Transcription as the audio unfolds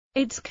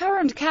Its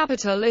current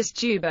capital is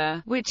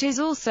Juba, which is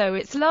also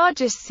its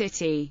largest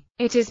city.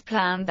 It is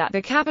planned that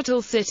the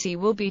capital city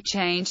will be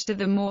changed to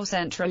the more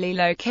centrally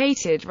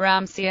located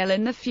Ramsey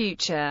in the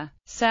future.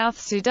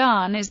 South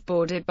Sudan is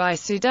bordered by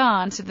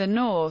Sudan to the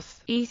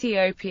north,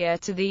 Ethiopia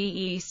to the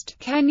east,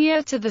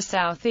 Kenya to the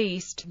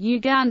southeast,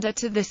 Uganda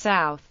to the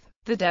south,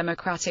 the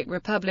Democratic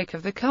Republic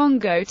of the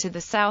Congo to the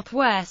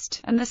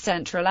southwest, and the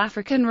Central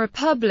African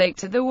Republic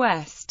to the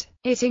west.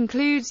 It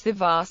includes the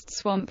vast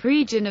swamp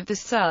region of the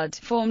Sud,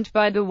 formed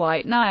by the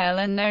White Nile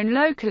and known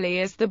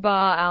locally as the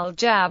Bahr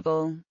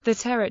al-Jabal. The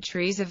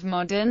territories of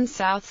modern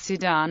South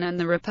Sudan and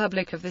the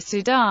Republic of the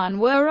Sudan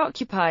were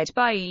occupied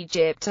by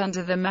Egypt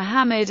under the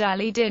Muhammad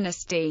Ali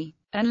dynasty,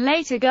 and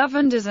later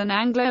governed as an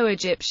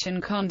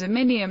Anglo-Egyptian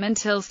condominium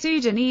until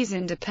Sudanese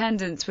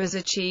independence was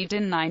achieved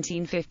in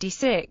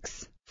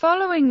 1956.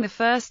 Following the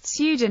First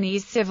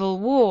Sudanese Civil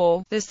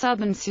War, the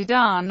Southern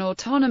Sudan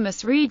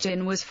Autonomous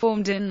Region was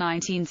formed in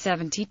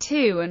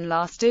 1972 and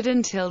lasted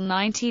until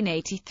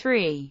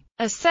 1983.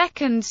 A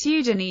second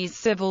Sudanese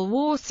civil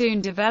war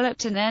soon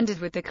developed and ended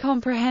with the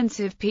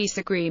Comprehensive Peace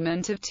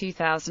Agreement of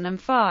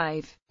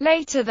 2005.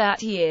 Later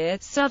that year,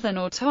 Southern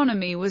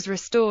autonomy was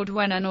restored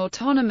when an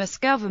autonomous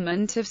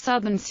government of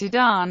Southern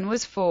Sudan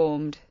was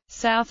formed.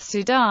 South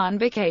Sudan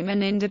became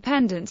an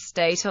independent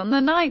state on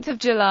 9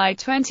 July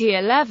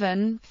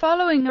 2011,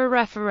 following a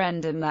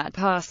referendum that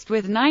passed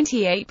with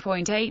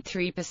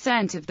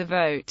 98.83% of the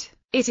vote.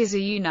 It is a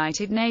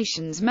United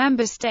Nations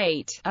member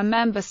state, a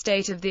member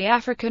state of the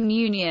African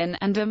Union,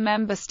 and a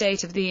member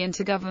state of the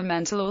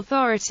Intergovernmental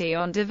Authority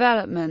on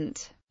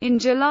Development. In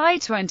July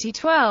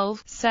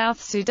 2012, South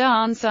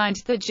Sudan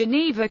signed the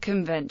Geneva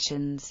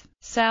Conventions.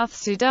 South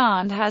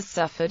Sudan has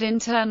suffered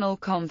internal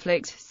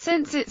conflict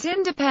since its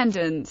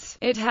independence.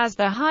 It has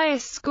the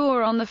highest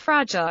score on the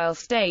Fragile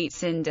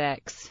States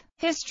Index.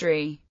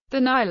 History. The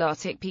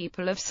Nilotic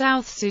people of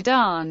South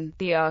Sudan,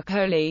 the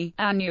Akoli,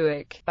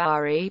 Anuak,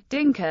 Bari,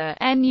 Dinka,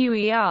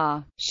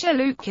 Nuer,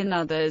 Shilluk and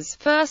others,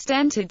 first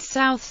entered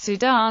South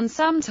Sudan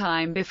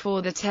sometime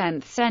before the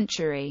 10th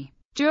century.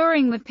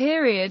 During the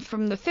period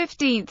from the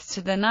 15th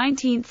to the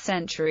 19th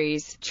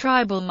centuries,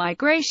 tribal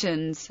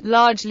migrations,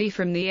 largely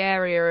from the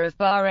area of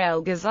Bahr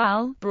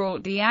el-Ghazal,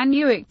 brought the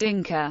Anuak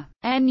Dinka,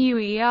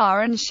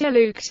 Nuer and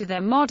Shilluk to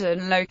their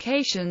modern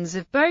locations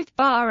of both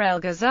Bahr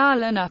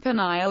el-Ghazal and Upper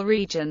Nile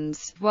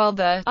regions, while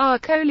the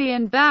Akoli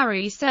and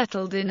Bari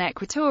settled in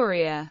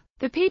Equatoria.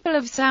 The people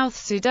of South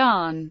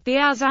Sudan, the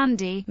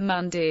Azandi,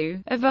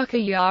 Mundu,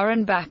 Avukaya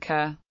and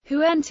Baka,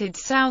 who entered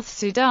South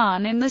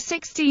Sudan in the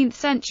 16th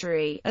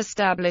century,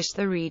 established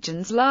the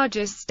region's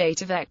largest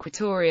state of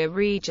Equatoria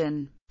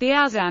region. The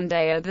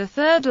Azande are the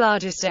third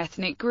largest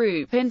ethnic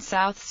group in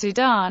South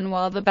Sudan,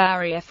 while the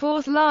Bari are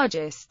fourth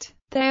largest.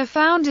 They are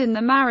found in the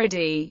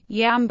Maradi,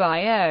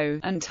 Yambayo,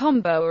 and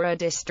Tomboura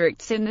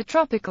districts in the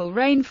tropical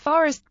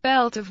rainforest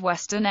belt of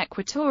western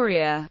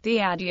Equatoria,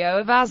 the Adio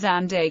of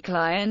Azande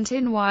client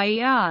in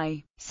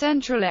Yei,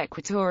 central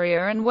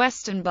Equatoria and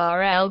western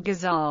Bahr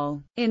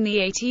el-Ghazal. In the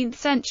 18th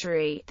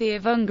century, the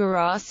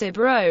Avungarasib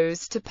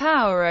rose to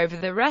power over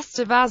the rest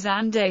of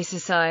Azande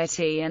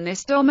society, and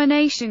this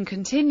domination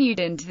continued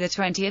into the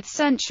 20th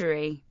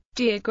century.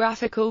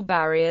 Geographical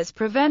barriers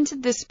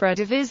prevented the spread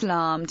of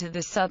Islam to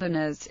the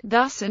southerners,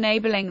 thus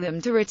enabling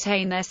them to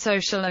retain their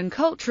social and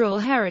cultural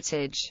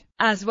heritage,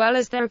 as well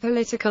as their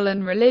political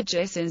and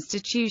religious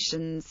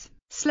institutions.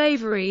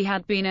 Slavery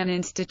had been an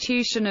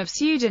institution of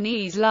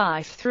Sudanese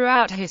life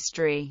throughout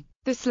history.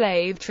 The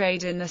slave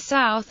trade in the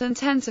south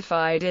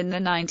intensified in the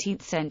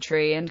 19th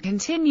century and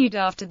continued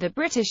after the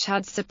British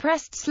had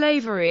suppressed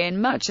slavery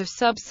in much of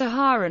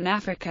sub-Saharan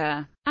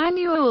Africa.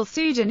 Annual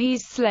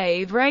Sudanese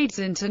slave raids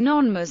into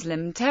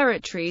non-Muslim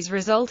territories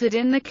resulted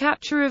in the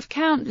capture of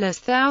countless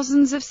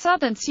thousands of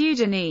southern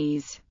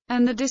Sudanese,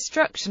 and the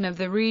destruction of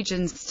the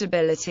region's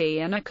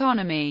stability and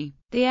economy.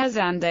 The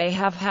Azande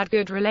have had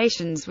good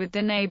relations with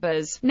the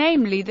neighbors,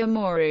 namely the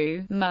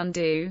Moru,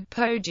 Mundu,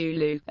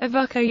 Pojulu,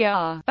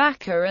 Avukaya,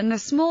 Baka and the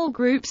small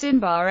groups in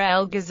Bahr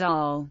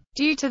el-Ghazal.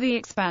 Due to the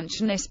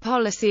expansionist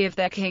policy of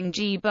their king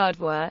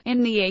Budwa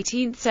in the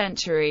 18th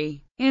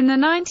century. In the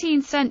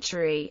 19th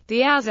century,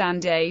 the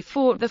Azande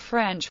fought the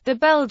French, the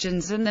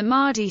Belgians and the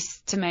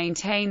Mahdists to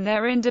maintain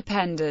their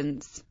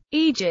independence.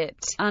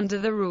 Egypt, under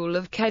the rule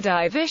of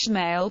Khedive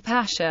Ismail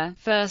Pasha,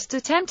 first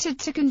attempted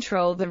to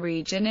control the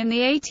region in the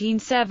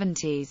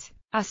 1870s,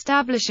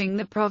 establishing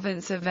the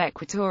province of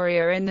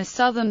Equatoria in the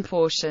southern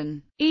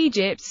portion.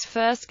 Egypt's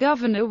first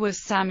governor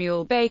was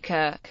Samuel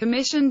Baker,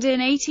 commissioned in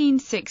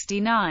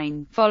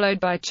 1869, followed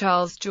by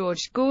Charles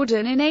George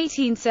Gordon in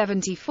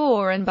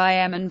 1874 and by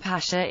Emin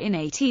Pasha in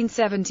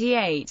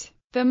 1878.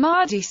 The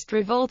Mahdist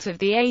revolt of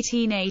the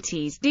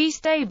 1880s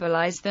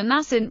destabilized the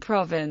Nascent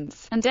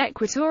province, and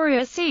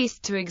Equatoria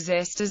ceased to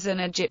exist as an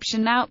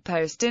Egyptian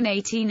outpost in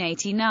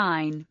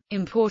 1889.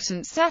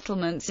 Important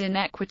settlements in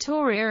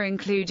Equatoria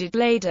included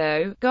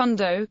Lado,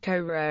 Gondo,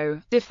 Koro,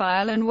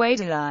 Defile and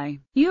Wadali.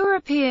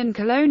 European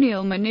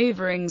colonial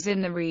maneuverings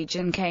in the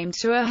region came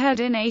to a head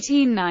in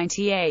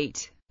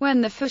 1898.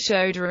 When the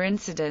Fashoda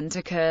incident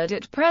occurred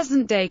at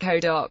present-day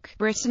Kodok,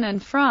 Britain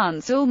and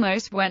France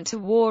almost went to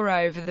war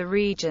over the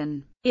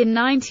region. In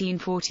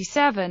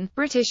 1947,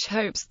 British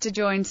hopes to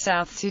join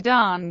South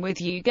Sudan with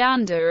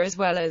Uganda as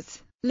well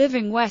as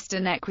living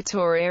Western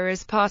Equatoria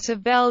as part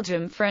of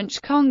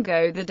Belgium-French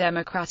Congo. The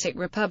Democratic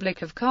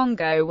Republic of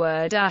Congo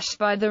were dashed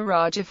by the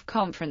Rajaf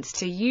Conference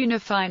to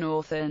unify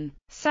North and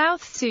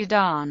South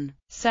Sudan.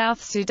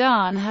 South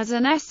Sudan has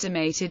an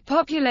estimated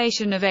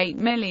population of 8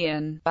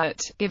 million,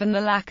 but, given the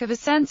lack of a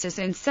census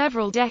in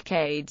several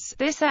decades,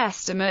 this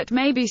estimate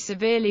may be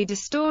severely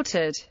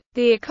distorted.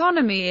 The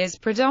economy is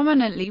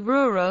predominantly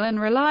rural and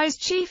relies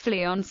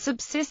chiefly on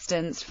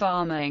subsistence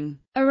farming.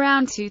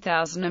 Around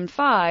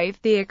 2005,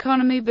 the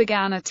economy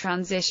began a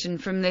transition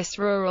from this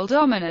rural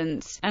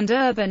dominance, and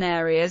urban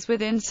areas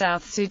within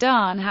South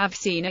Sudan have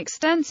seen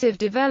extensive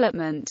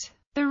development.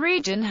 The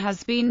region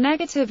has been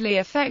negatively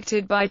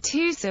affected by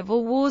two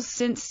civil wars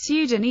since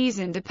Sudanese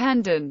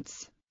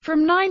independence.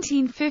 From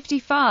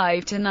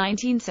 1955 to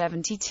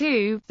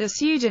 1972, the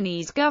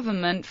Sudanese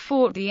government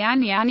fought the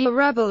Anyanya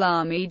rebel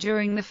army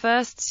during the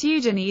First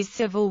Sudanese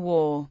Civil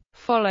War,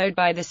 followed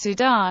by the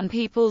Sudan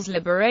People's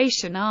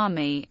Liberation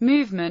Army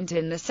movement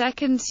in the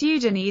Second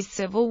Sudanese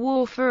Civil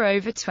War for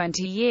over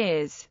 20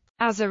 years.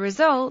 As a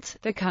result,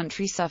 the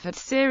country suffered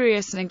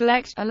serious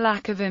neglect, a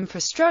lack of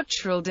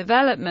infrastructural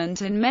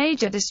development and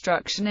major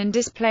destruction and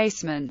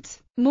displacement.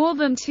 More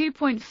than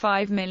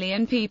 2.5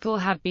 million people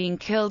have been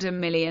killed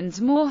and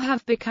millions more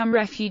have become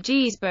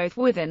refugees both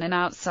within and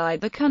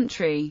outside the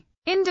country.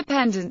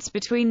 Independence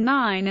between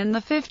 9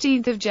 and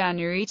 15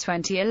 January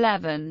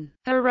 2011.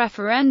 A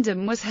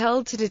referendum was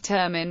held to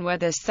determine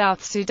whether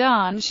South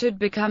Sudan should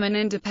become an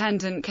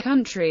independent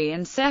country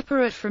and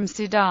separate from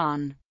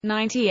Sudan.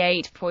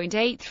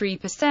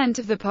 98.83%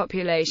 of the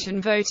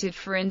population voted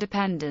for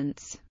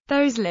independence.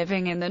 Those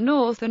living in the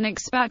north and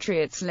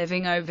expatriates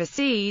living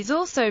overseas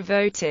also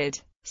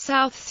voted.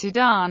 South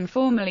Sudan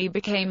formally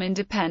became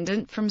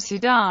independent from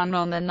Sudan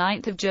on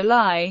 9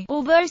 July,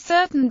 although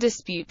certain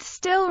disputes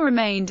still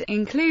remained,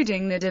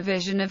 including the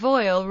division of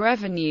oil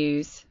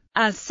revenues,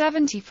 as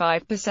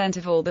 75%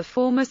 of all the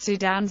former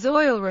Sudan's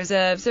oil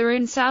reserves are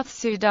in South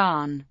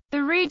Sudan.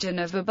 The region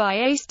of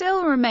Abyei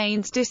still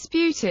remains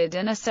disputed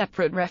and a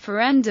separate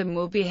referendum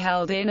will be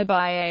held in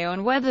Abyei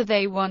on whether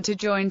they want to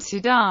join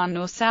Sudan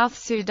or South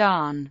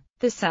Sudan.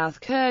 The South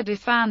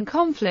Kurdistan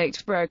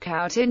conflict broke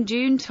out in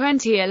June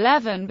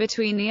 2011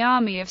 between the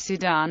Army of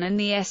Sudan and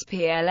the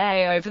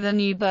SPLA over the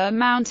Nuba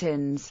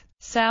Mountains.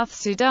 South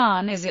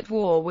Sudan is at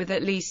war with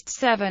at least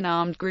 7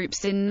 armed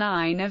groups in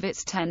 9 of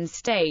its 10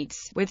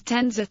 states, with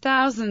tens of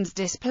thousands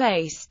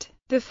displaced.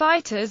 The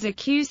fighters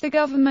accuse the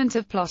government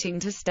of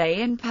plotting to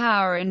stay in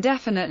power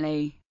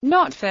indefinitely,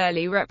 not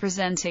fairly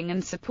representing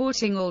and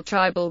supporting all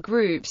tribal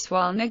groups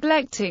while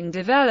neglecting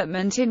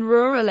development in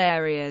rural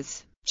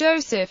areas.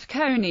 Joseph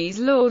Kony's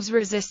Lord's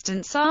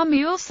Resistance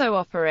Army also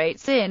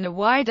operates in a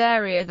wide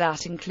area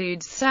that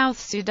includes South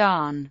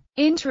Sudan.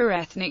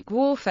 Inter-ethnic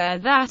warfare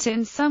that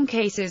in some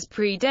cases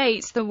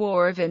predates the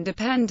War of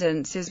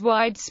Independence is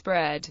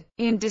widespread.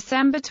 In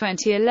December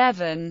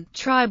 2011,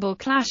 tribal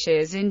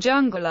clashes in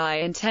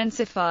Jonglei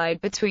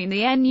intensified between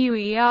the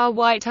NUER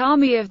White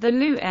Army of the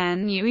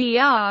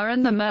LUNUER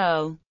and the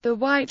Merle. The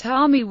White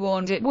Army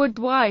warned it would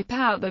wipe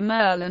out the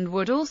Merle and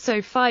would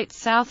also fight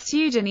South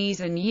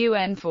Sudanese and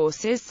UN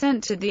forces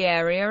sent to the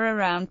area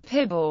around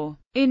Pibor.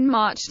 In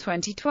March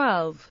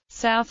 2012,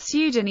 South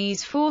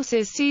Sudanese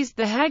forces seized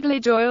the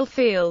Heglig oil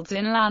fields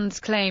in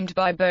lands claimed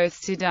by both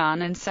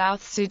Sudan and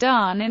South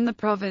Sudan in the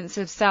province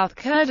of South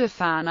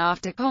Kurdistan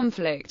after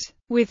conflict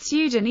with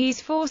Sudanese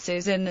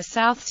forces in the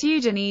South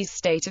Sudanese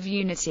State of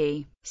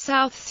Unity.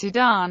 South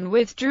Sudan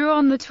withdrew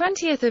on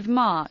 20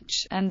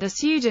 March, and the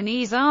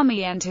Sudanese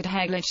army entered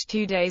Heglig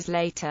 2 days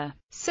later.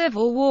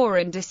 Civil war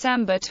in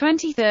December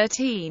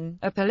 2013,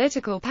 a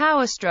political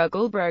power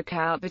struggle broke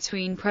out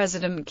between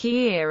President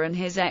Kiir and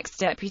his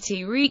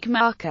ex-deputy Riek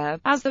Machar,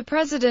 as the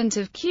president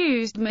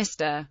accused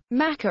Mr.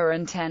 Machar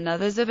and 10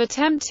 others of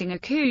attempting a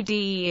coup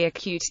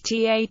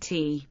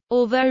d'état.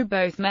 Although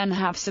both men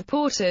have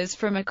supporters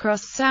from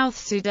across South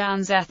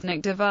Sudan's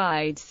ethnic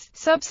divides,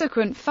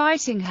 subsequent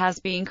fighting has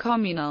been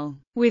communal,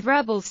 with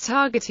rebels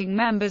targeting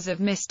members of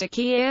Mr.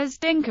 Kiir's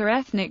Dinka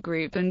ethnic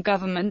group and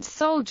government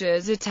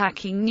soldiers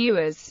attacking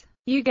Nuers.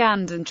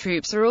 Ugandan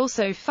troops are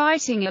also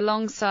fighting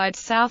alongside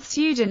South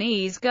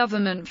Sudanese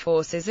government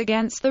forces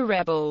against the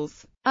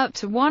rebels. Up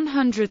to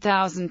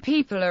 100,000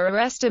 people are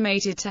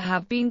estimated to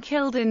have been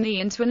killed in the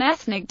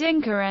inter-ethnic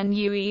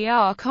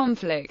Dinka-NUER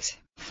conflict.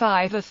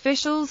 5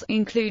 officials,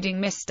 including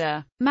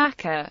Mr.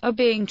 Machar, are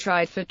being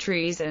tried for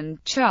treason,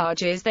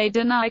 charges they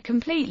deny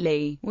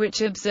completely, which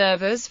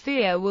observers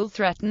fear will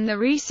threaten the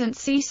recent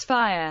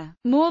ceasefire.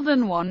 More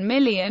than 1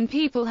 million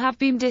people have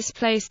been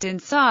displaced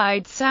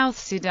inside South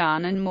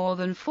Sudan and more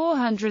than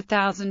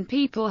 400,000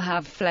 people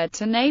have fled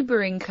to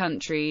neighboring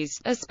countries,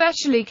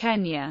 especially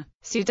Kenya,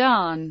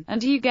 Sudan,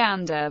 and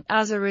Uganda,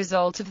 as a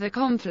result of the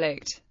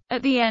conflict.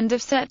 At the end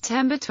of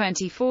September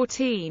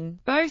 2014,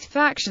 both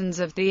factions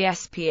of the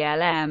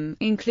SPLM,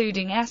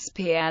 including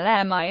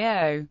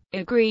SPLM-IO,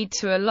 agreed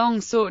to a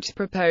long-sought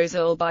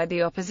proposal by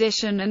the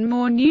opposition and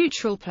more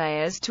neutral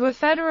players to a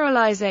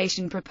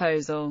federalization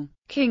proposal.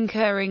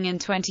 Concurring in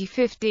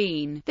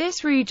 2015,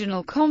 this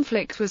regional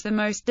conflict was the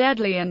most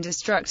deadly and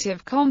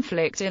destructive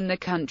conflict in the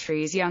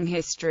country's young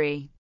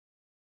history.